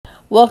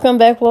Welcome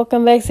back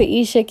to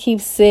Isha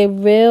Keeps It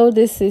Real.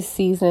 This is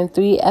season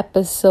 3,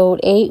 episode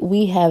 8.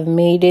 We have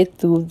made it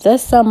through the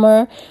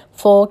summer.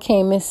 Fall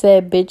came and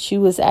said, bitch,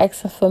 you was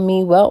asking for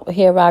me. Well,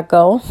 here I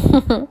go.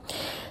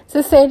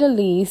 To say the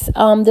least,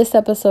 this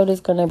episode is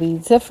going to be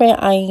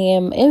different. I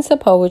am into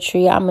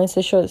poetry. I'm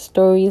into short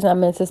stories.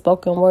 I'm into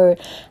spoken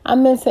word.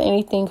 I'm into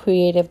anything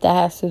creative that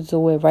has to do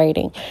with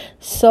writing.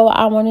 So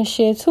I want to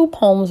share 2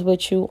 poems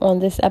with you on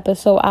this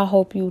episode. I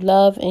hope you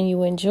love and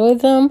you enjoy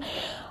them.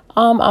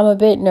 I'm a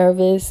bit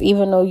nervous,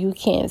 even though you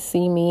can't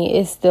see me.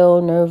 It's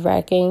still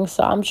nerve-wracking,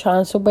 so I'm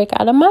trying to break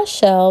out of my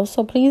shell.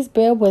 So please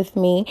bear with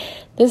me.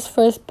 This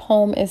first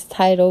poem is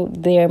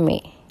titled Dear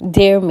Me.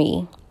 Dear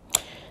Me.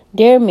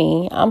 Dear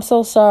me, I'm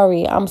so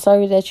sorry. I'm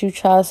sorry that you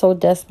tried so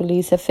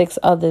desperately to fix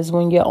others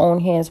when your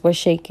own hands were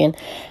shaking.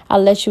 I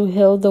let you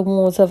heal the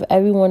wounds of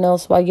everyone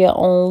else while your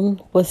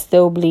own was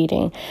still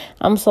bleeding.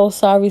 I'm so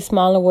sorry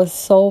smiling was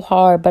so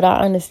hard, but I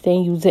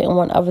understand you didn't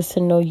want others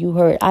to know you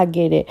hurt. I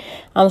get it.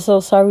 I'm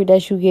so sorry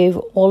that you gave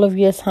all of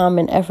your time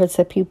and effort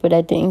to people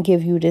that didn't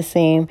give you the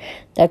same,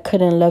 that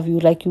couldn't love you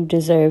like you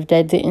deserved,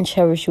 that didn't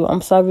cherish you.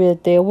 I'm sorry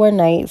that there were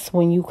nights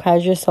when you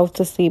cried yourself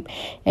to sleep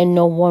and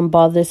no one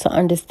bothered to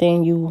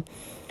understand you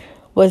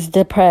was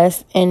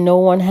depressed and no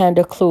one had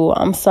a clue.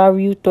 I'm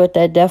sorry you thought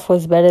that death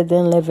was better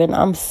than living.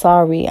 I'm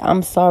sorry.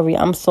 I'm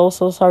so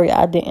sorry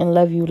I didn't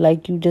love you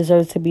like you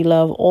deserve to be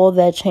loved. All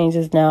that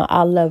changes now.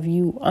 I love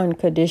you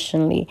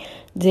unconditionally.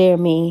 Dear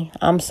me,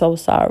 I'm so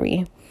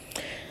sorry.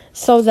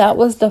 So that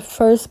was the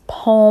first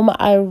poem.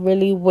 I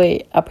really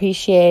would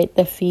appreciate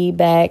the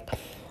feedback.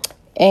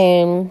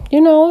 And,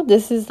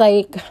 this is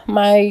like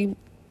my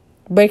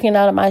breaking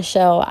out of my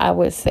shell, I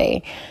would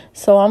say.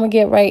 So I'm going to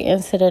get right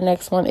into the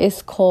next one.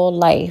 It's called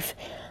Life.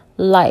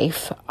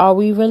 Life. Are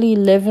we really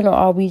living or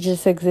are we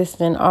just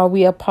existing? Are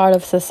we a part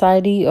of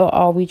society or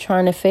are we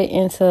trying to fit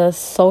into a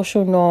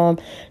social norm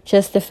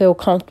just to feel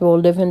comfortable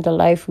living the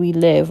life we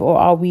live? Or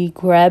are we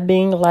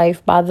grabbing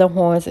life by the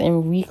horns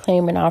and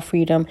reclaiming our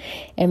freedom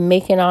and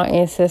making our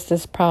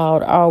ancestors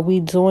proud? Are we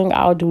doing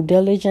our due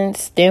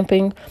diligence,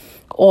 stamping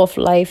off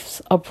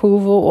life's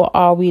approval, or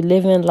are we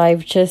living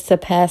life just to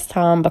pass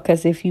time?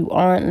 Because if you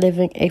aren't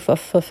living a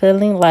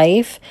fulfilling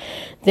life,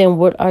 then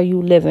what are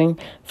you living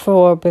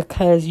for?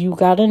 Because you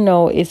gotta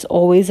know it's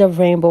always a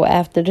rainbow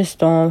after the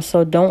storm.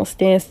 So don't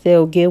stand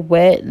still, get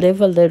wet, live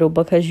a little,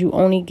 because you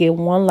only get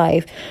one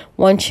life,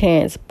 one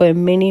chance, but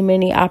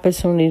many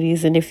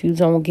opportunities. And if you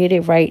don't get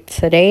it right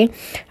today,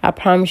 I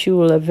promise you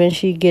will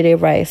eventually get it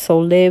right. So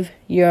live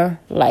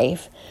your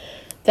life.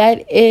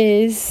 That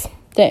is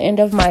the end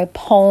of my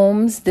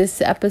poems.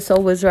 This episode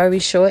was very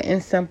short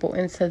and simple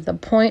and to the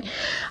point.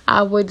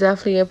 I would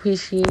definitely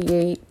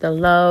appreciate the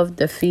love,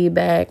 the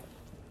feedback,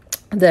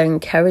 the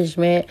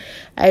encouragement.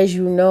 As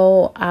you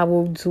know, I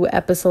will do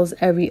episodes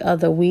every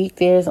other week.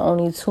 There's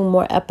only 2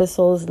 more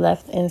episodes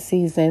left in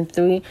season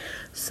 3.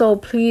 So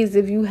please,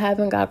 if you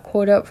haven't got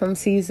caught up from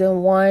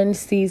season 1,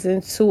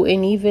 season 2,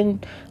 and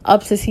even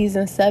up to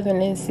season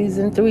 7 and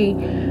season 3,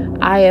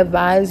 I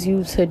advise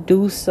you to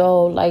do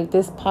so. Like,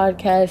 this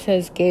podcast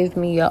has gave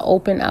me an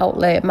open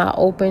outlet, my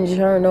open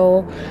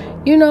journal,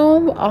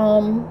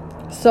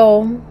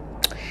 so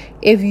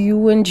if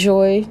you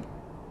enjoy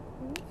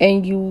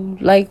and you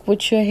like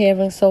what you're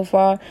hearing so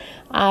far,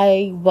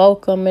 I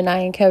welcome and I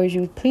encourage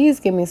you. Please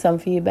give me some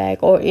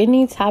feedback or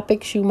any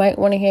topics you might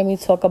want to hear me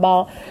talk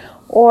about.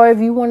 Or if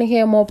you want to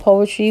hear more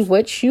poetry,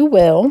 which you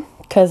will,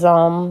 because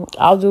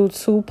I'll do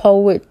 2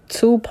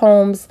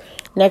 poems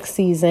next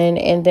season,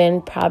 and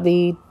then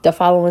probably the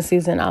following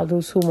season I'll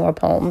do 2 more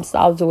poems.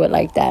 I'll do it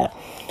like that.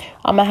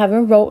 I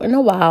haven't wrote in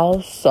a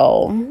while,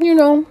 so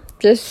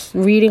just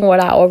reading what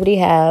I already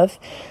have.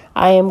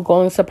 I am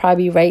going to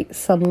probably write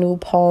some new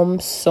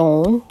poems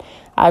soon.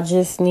 I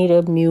just need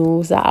a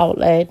muse, an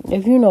outlet,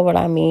 if you know what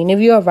I mean.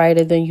 If you're a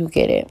writer, then you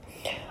get it.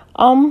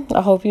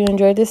 I hope you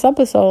enjoyed this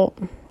episode.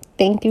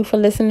 Thank you for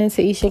listening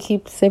to Isha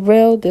Keeps It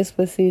Real. This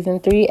was season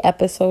 3,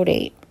 episode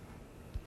 8.